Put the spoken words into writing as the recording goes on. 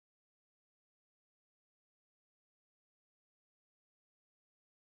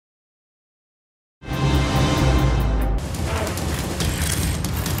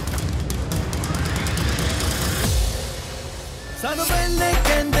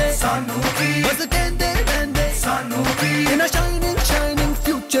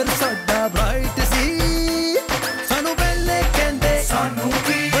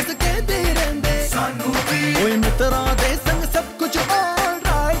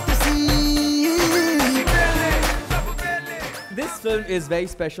film is very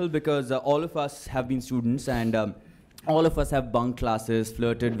special because all of us have been students and all of us have bunked classes,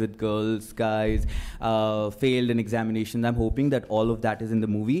 flirted with girls, guys, failed in examinations. I'm hoping that all of that is in the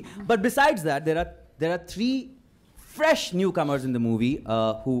movie. But besides that, there are three fresh newcomers in the movie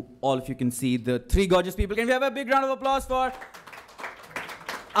who all of you can see. The three gorgeous people. Can we have a big round of applause for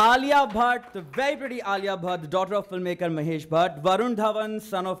Alia Bhatt, the very pretty Alia Bhatt, the daughter of filmmaker Mahesh Bhatt; Varun Dhawan,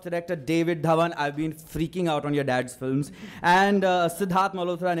 son of director David Dhawan. I've been freaking out on your dad's films. And Siddharth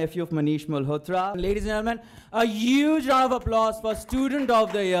Malhotra, nephew of Manish Malhotra. Ladies and gentlemen, a huge round of applause for Student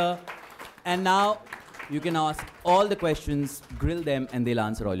of the Year. And now you can ask all the questions, grill them, and they'll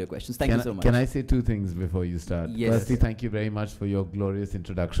answer all your questions. Thank you so much. Can I say two things before you start? Yes. Firstly, thank you very much for your glorious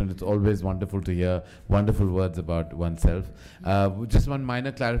introduction. It's always wonderful to hear wonderful words about oneself. Just one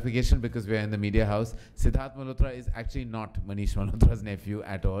minor clarification, because we're in the media house. Siddharth Malhotra is actually not Manish Malhotra's nephew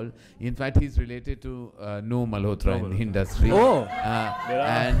at all. In fact, he's related to No Malhotra in the industry. Oh.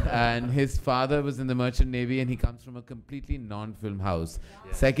 And his father was in the Merchant Navy, and he comes from a completely non-film house.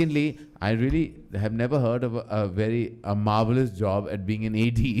 Yeah. Secondly, I really have never heard of a marvelous job at being an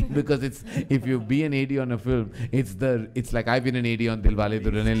AD, because it's, if you be an AD on a film, it's like I've been an AD on Dilwale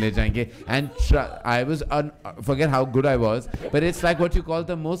Dulhaniya Le Jayenge, and I was forget how good I was, but it's like what you call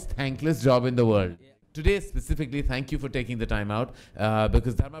the most thankless job in the world. Yeah. Today specifically, thank you for taking the time out,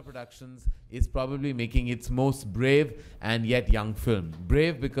 because Dharma Productions is probably making its most brave and yet young film.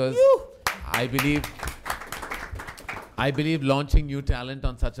 Brave because I believe launching new talent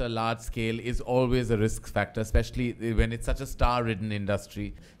on such a large scale is always a risk factor, especially when it's such a star-ridden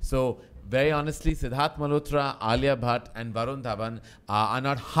industry. So, very honestly, Siddharth Malhotra, Alia Bhatt, and Varun Dhawan are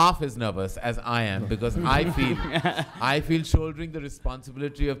not half as nervous as I am, because I feel shouldering the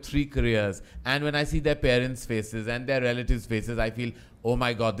responsibility of three careers. And when I see their parents' faces and their relatives' faces, I feel, oh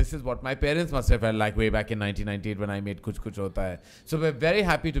my God, this is what my parents must have felt like way back in 1998 when I made Kuch Kuch Hota Hai. So we're very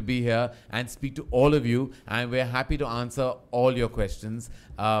happy to be here and speak to all of you, and we're happy to answer all your questions,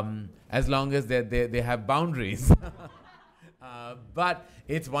 as long as they have boundaries. But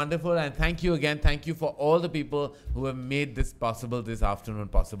it's wonderful, and thank you again. Thank you for all the people who have made this possible, this afternoon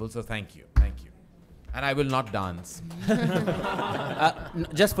possible. So thank you. Thank you. And I will not dance.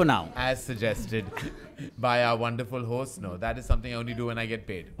 Just for now. As suggested by our wonderful host. No, that is something I only do when I get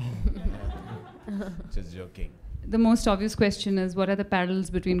paid. Just joking. The most obvious question is, what are the parallels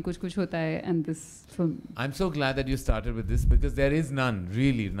between Kuch Kuch Hota Hai and this film? I'm so glad that you started with this, because there is none,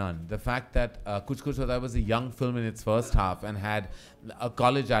 really none. The fact that Kuch Kuch Hota Hai was a young film in its first half and had a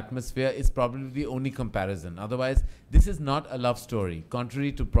college atmosphere is probably the only comparison. Otherwise, this is not a love story,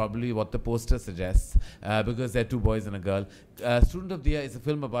 contrary to probably what the poster suggests, because there are two boys and a girl. Student of the Year is a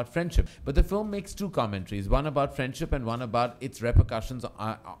film about friendship, but the film makes two commentaries, one about friendship and one about its repercussions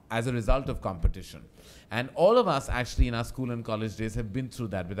as a result of competition. And all of us actually in our school and college days have been through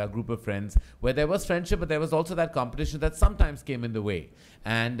that with our group of friends, where there was friendship, but there was also that competition that sometimes came in the way.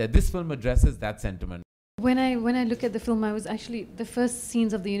 And this film addresses that sentiment. When I look at the film, I was actually, the first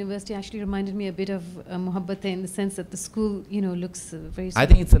scenes of the university actually reminded me a bit of Mohabbat Hai, in the sense that the school, you know, looks very I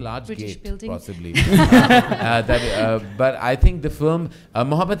think it's a large British gate, building. possibly. But I think the film,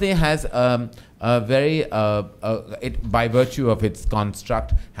 Mohabbat Hai has very, by virtue of its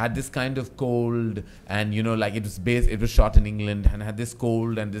construct, had this kind of cold, and you know, like it was shot in England and had this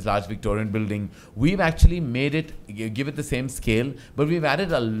cold and this large Victorian building. We've actually made it, give it the same scale, but we've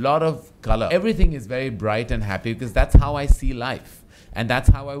added a lot of color. Everything is very bright and happy, because that's how I see life. And that's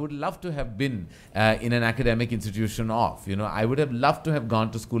how I would love to have been in an academic institution of. You know, I would have loved to have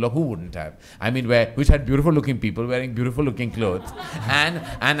gone to school, or who wouldn't have? I mean, which had beautiful looking people wearing beautiful looking clothes, and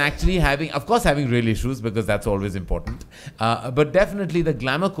actually having, of course, having real issues, because that's always important. But definitely the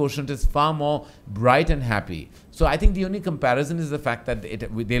glamour quotient is far more bright and happy. So I think the only comparison is the fact that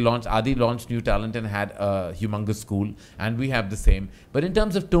Adi launched New Talent and had a humongous school, and we have the same. But in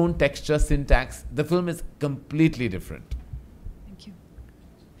terms of tone, texture, syntax, the film is completely different.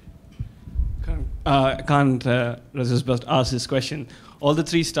 I can't resist but ask this question. All the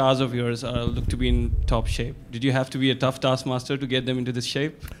three stars of yours look to be in top shape. Did you have to be a tough taskmaster to get them into this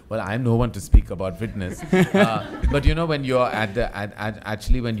shape? Well, I'm no one to speak about fitness. But you know, when you're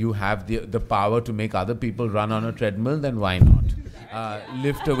actually when you have the power to make other people run on a treadmill, then why not?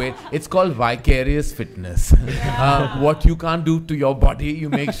 Lift a weight. It's called vicarious fitness. What you can't do to your body, you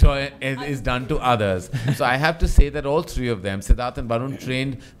make sure it is done to others. So I have to say that all three of them, Siddharth and Varun,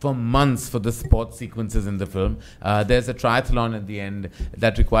 trained for months for the sports sequences in the film. There's a triathlon at the end.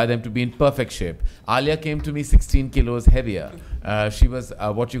 that require them to be in perfect shape. Alia came to me 16 kilos heavier. She was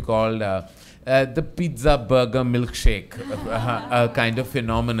what you call the pizza burger milkshake kind of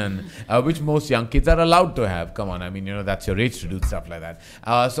phenomenon, which most young kids are allowed to have. Come on, I mean, that's your age to do stuff like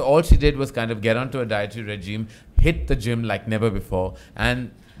that. So all she did was kind of get onto a dietary regime, hit the gym like never before,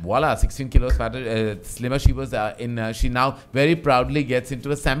 and voila, 16 kilos fatter, slimmer. She was she now very proudly gets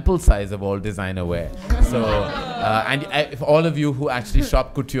into a sample size of all designer wear. So, and if all of you who actually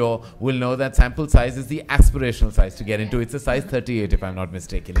shop couture will know that sample size is the aspirational size to get into. It's a size 38, if I'm not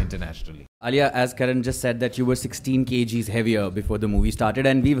mistaken, internationally. Alia, as Karan just said that you were 16 kgs heavier before the movie started,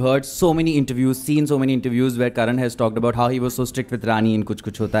 and we've heard so many interviews, seen so many interviews where Karan has talked about how he was so strict with Rani in Kuch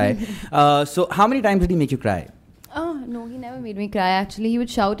Kuch Hota Hai. So how many times did he make you cry? Oh, no, he never made me cry, actually. He would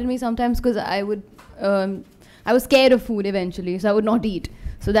shout at me sometimes because I was scared of food eventually, so I would not eat.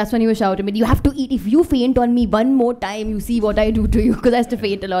 So that's when he would shout at me, you have to eat. If you faint on me one more time, you see what I do to you. Because I used to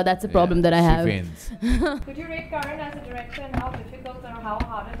faint a lot. That's the problem that I have. She faints. Could you rate Karan as a director, and how difficult or how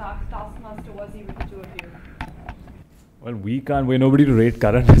hard a taskmaster was he with the two of you? Well, we're nobody to rate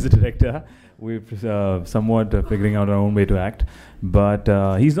Karan as a director. We're somewhat figuring out our own way to act. But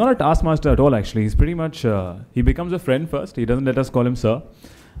he's not a taskmaster at all, actually. He's pretty much, he becomes a friend first. He doesn't let us call him sir.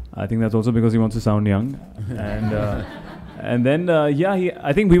 I think that's also because he wants to sound young. And then,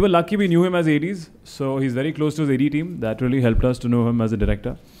 I think we were lucky we knew him as ADs. So he's very close to his AD team. That really helped us to know him as a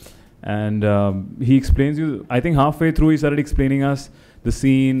director. And he explains you, I think halfway through he started explaining us the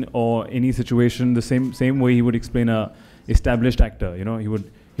scene or any situation the same way he would explain a established actor. He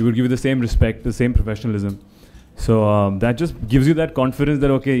would give you the same respect, the same professionalism. So that just gives you that confidence that,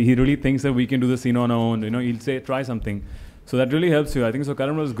 okay, he really thinks that we can do the scene on our own. He'll say, try something. So that really helps you. I think so.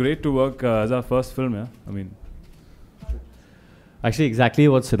 Karan was great to work as our first film, yeah. I mean, actually, exactly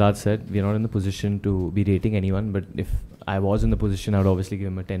what Siddharth said. We're not in the position to be rating anyone, but if I was in the position, I would obviously give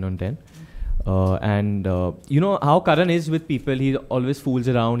him a 10 on 10. You know how Karan is with people. He always fools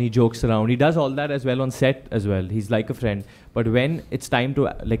around, he jokes around. He does all that as well on set as well. He's like a friend. But when it's time to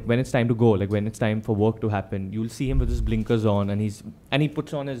when it's time for work to happen, you'll see him with his blinkers on, and he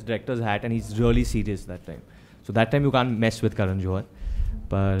puts on his director's hat, and he's really serious that time. So that time you can't mess with Karan Johar.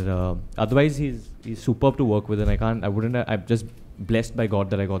 But otherwise he's superb to work with, and I'm just blessed by God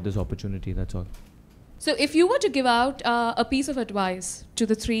that I got this opportunity. That's all. So if you were to give out a piece of advice to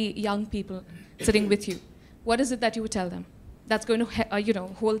the three young people sitting with you, what is it that you would tell them that's going to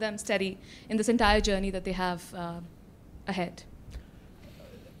hold them steady in this entire journey that they have ahead?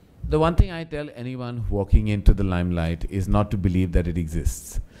 The one thing I tell anyone walking into the limelight is not to believe that it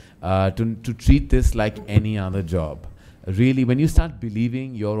exists. To treat this like any other job. Really, when you start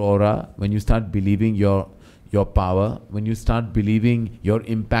believing your aura, when you start believing your power, when you start believing your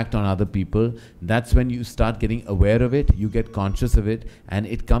impact on other people, that's when you start getting aware of it, you get conscious of it, and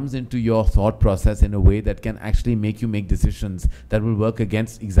it comes into your thought process in a way that can actually make you make decisions that will work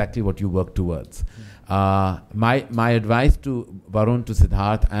against exactly what you work towards. My advice to Varun, to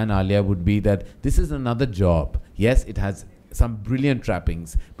Siddharth and Alia would be that this is another job. Yes, it has some brilliant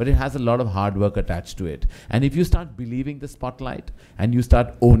trappings, but it has a lot of hard work attached to it. And if you start believing the spotlight, and you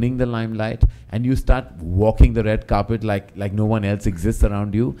start owning the limelight, and you start walking the red carpet like no one else exists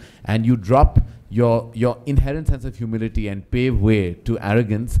around you, and you drop your inherent sense of humility and pave way to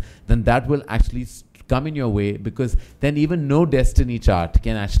arrogance, then that will actually come in your way, because then even no destiny chart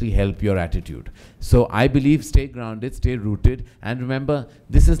can actually help your attitude. So I believe stay grounded, stay rooted, and remember,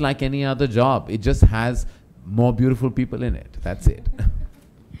 this is like any other job. It just has more beautiful people in it. That's it.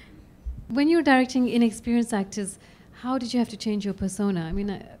 When you're directing inexperienced actors, how did you have to change your persona? I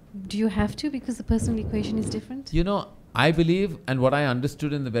mean, do you have to, because the personal equation is different? I believe, and what I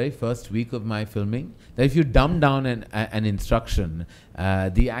understood in the very first week of my filming, that if you dumb down an instruction,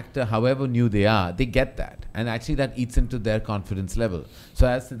 the actor, however new they are, they get that. And actually that eats into their confidence level. So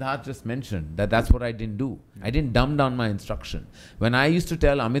as Siddharth just mentioned, that's what I didn't do. I didn't dumb down my instruction. When I used to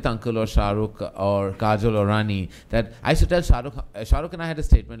tell Amit Uncle or Shah Rukh or Kajol or Rani, that I used to tell Shah Rukh and I had a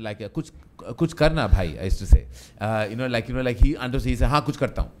statement like, kuch karna bhai, I used to say. He understood, he said, haan, kuch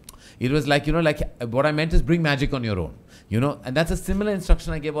karta hun. It was like, what I meant is bring magic on your own, and that's a similar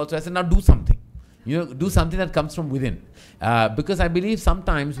instruction I gave also. I said, now do something, do something that comes from within. Because I believe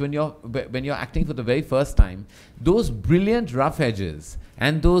sometimes when you're acting for the very first time, those brilliant rough edges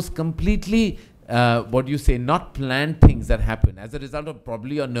and those completely, not planned things that happen as a result of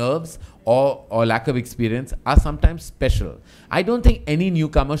probably your nerves or lack of experience are sometimes special. I don't think any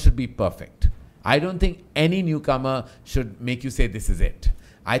newcomer should be perfect. I don't think any newcomer should make you say this is it.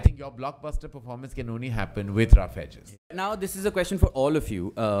 I think your blockbuster performance can only happen with rough edges. Now, this is a question for all of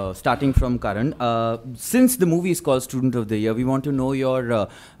you, starting from Karan. Since the movie is called Student of the Year, we want to know your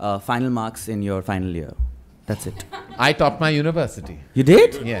final marks in your final year. That's it. I topped my university. You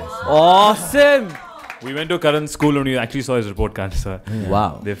did? Yes. Awesome. We went to Karan's school and we actually saw his report card, sir.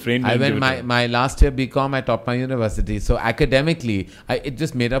 Wow. They framed me. I went my last year BCom, I topped my university. So academically, it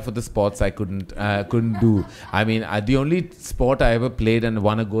just made up for the sports I couldn't do. I mean, the only sport I ever played and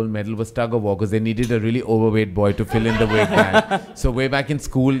won a gold medal was tug of war, because they needed a really overweight boy to fill in the weight gap. So way back in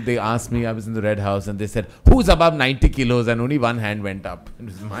school, they asked me, I was in the Red House, and they said, who's above 90 kilos? And only one hand went up. It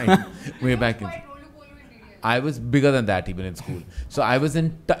was mine. Way back in. I was bigger than that even in school. So I was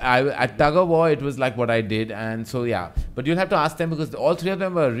at tug of war. It was like what I did, and so yeah. But you'll have to ask them, because all three of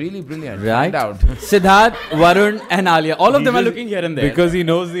them were really brilliant. Right. Find out. Siddharth, Varun, and Alia. All of them are looking here and there. Because he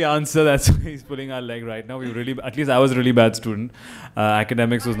knows the answer, that's why he's pulling our leg right now. At least I was a really bad student.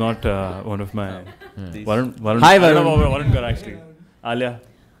 Academics was not one of my. Varun. Hi, Varun. Varun Gar, actually. Alia.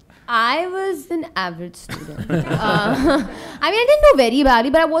 I was an average student. I mean, I didn't do very badly,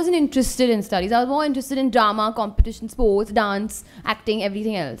 but I wasn't interested in studies. I was more interested in drama, competition, sports, dance, acting,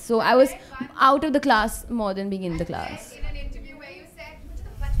 everything else. So I was out of the class more than being in the class. In an interview where you said, मुझे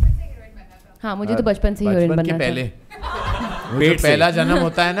तो बचपन से heroine बनना था. हाँ, मुझे तो बचपन के पहले. वो जो पहला जन्म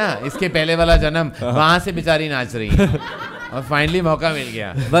होता है ना, इसके पहले वाला जन्म, वहाँ से बेचारी नाच रही है. और finally मौका मिल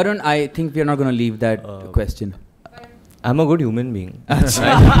गया. Varun, I think we are not going to leave that question. I'm a good human being.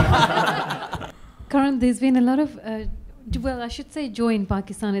 Karan, there's been a lot of, I should say joy in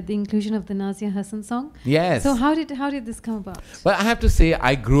Pakistan at the inclusion of the Nazia Hassan song. Yes. So how did this come about? Well, I have to say,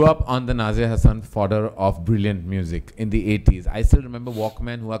 I grew up on the Nazia Hassan fodder of brilliant music in the 80s. I still remember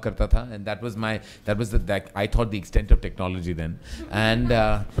Walkman hua karta tha, and I thought the extent of technology then. And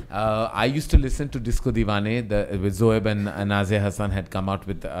I used to listen to Disco Deewane, with Zoeb and Nazia Hassan had come out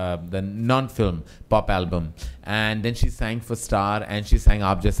with the non-film pop album. And then she sang for Star, and she sang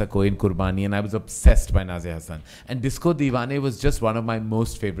Aap Jaisa Koi in Kurbani, and I was obsessed by Nazia Hassan. And Disco Deewane was just one of my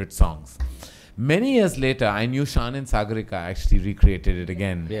most favorite songs. Many years later, I knew Shaan and Sagarika actually recreated it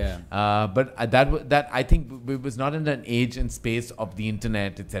again. Yeah. But that I think it was not in an age and space of the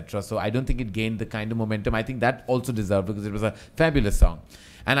internet, etc. So I don't think it gained the kind of momentum. I think that also deserved, because it was a fabulous song.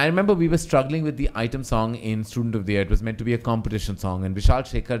 And I remember we were struggling with the item song in Student of the Year. It was meant to be a competition song, and Vishal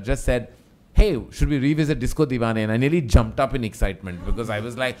Shekhar just said, hey, should we revisit Disco Deewane? And I nearly jumped up in excitement, because I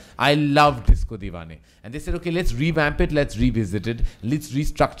was like, I love Disco Deewane. And they said, okay, let's revamp it, let's revisit it, let's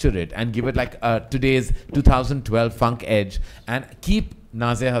restructure it and give it like today's 2012 funk edge and keep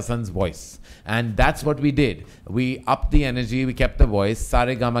Nazia Hassan's voice. And that's what we did. We upped the energy, we kept the voice.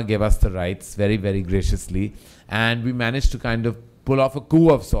 Saregama gave us the rights very, very graciously. And we managed to kind of pull off a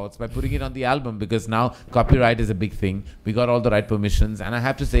coup of sorts by putting it on the album, because now copyright is a big thing. We got all the right permissions, and I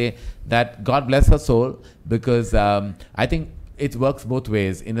have to say that God bless her soul, because I think it works both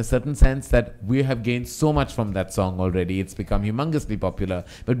ways, in a certain sense that we have gained so much from that song already. It's become humongously popular.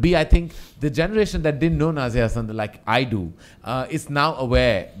 But B, I think the generation that didn't know Nazia Hassan like I do is now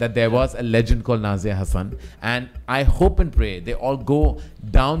aware that there was a legend called Nazia Hassan. And I hope and pray they all go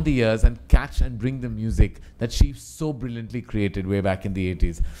down the years and catch and bring the music that she so brilliantly created way back in the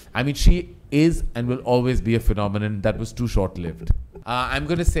 80s. I mean, she is and will always be a phenomenon that was too short-lived. I'm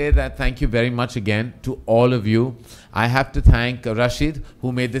going to say that thank you very much again to all of you. I have to thank Rashid,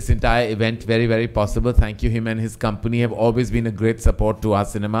 who made this entire event very, very possible. Thank you. Him and his company have always been a great support to our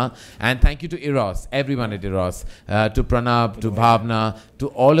cinema. And thank you to Eros, everyone at Eros, to Pranab, to Bhavna, to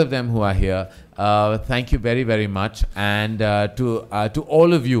all of them who are here. Thank you very, very much. And to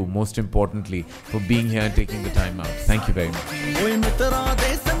all of you, most importantly, for being here and taking the time out. Thank you very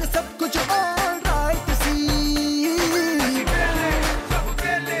much.